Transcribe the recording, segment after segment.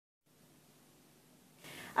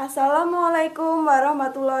Assalamualaikum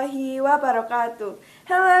warahmatullahi wabarakatuh.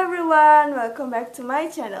 Hello everyone, welcome back to my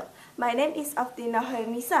channel. My name is Aftina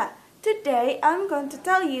Hermisa. Today I'm going to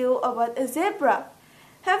tell you about a zebra.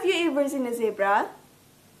 Have you ever seen a zebra?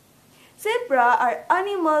 Zebra are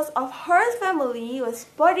animals of horse family whose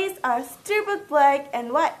bodies are striped black and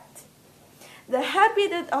white. The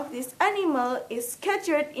habitat of this animal is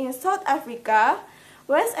scattered in South Africa,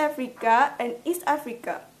 West Africa, and East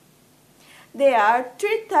Africa. There are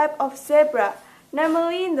three types of zebra,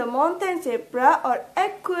 namely the mountain zebra or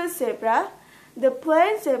Equus zebra, the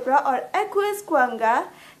plain zebra or Equus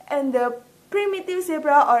quagga, and the primitive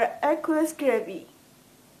zebra or Equus grevyi.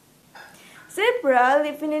 Zebra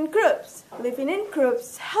living in groups. Living in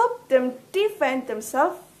groups help them defend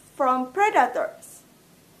themselves from predators.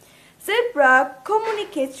 Zebra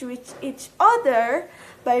communicates with each other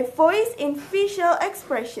by voice and facial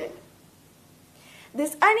expression.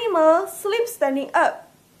 This animal sleeps standing up.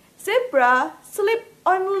 Zebra sleep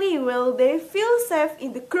only while they feel safe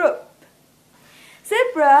in the group.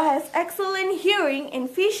 Zebra has excellent hearing and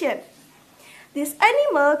vision. This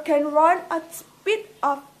animal can run at speed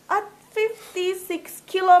of 56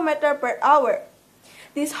 km per hour.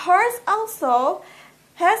 This horse also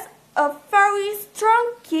has a very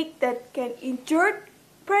strong kick that can injure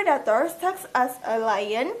predators such as a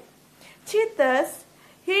lion, cheetahs,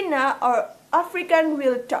 hyena, or African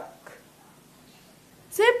wild duck.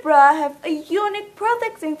 Zebra have a unique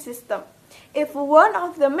protection system. If one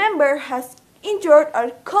of the members has injured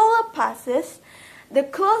or collapses, the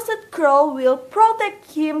closest crow will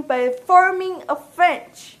protect him by forming a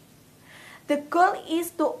fence. The goal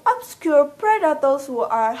is to obscure predators who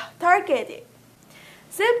are targeted.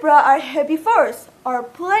 Zebra are herbivores or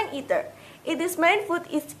plant eater. Its main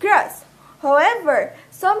food is grass. However,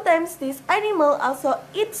 sometimes this animal also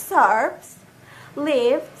eats shrubs,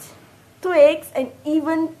 leaves, twigs, and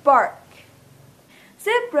even bark.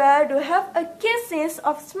 Zebra do have a keen sense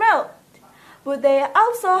of smell, but they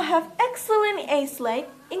also have excellent eyesight,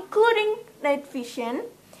 including night vision,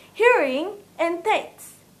 hearing, and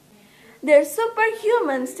taste. Their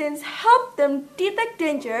superhuman sense help them detect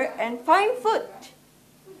danger and find food.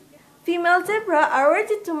 Female zebra are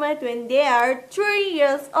ready to mate when they are 3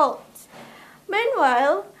 years old.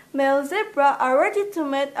 Meanwhile, male zebra are ready to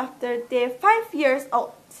mate after they are 5 years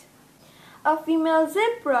old. A female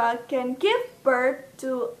zebra can give birth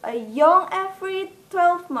to a young every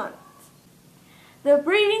 12 months. The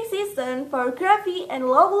breeding season for Grevy and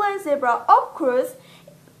lowland zebra occurs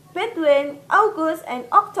between August and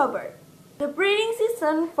October. The breeding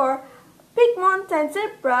season for big mountain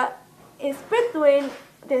zebra is between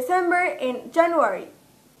December and January,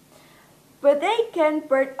 but they can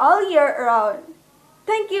bird all year round.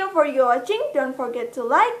 Thank you for your watching. Don't forget to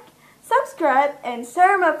like, subscribe, and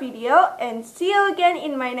share my video, and see you again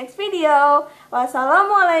in my next video.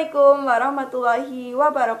 Wassalamualaikum warahmatullahi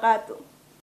wabarakatuh.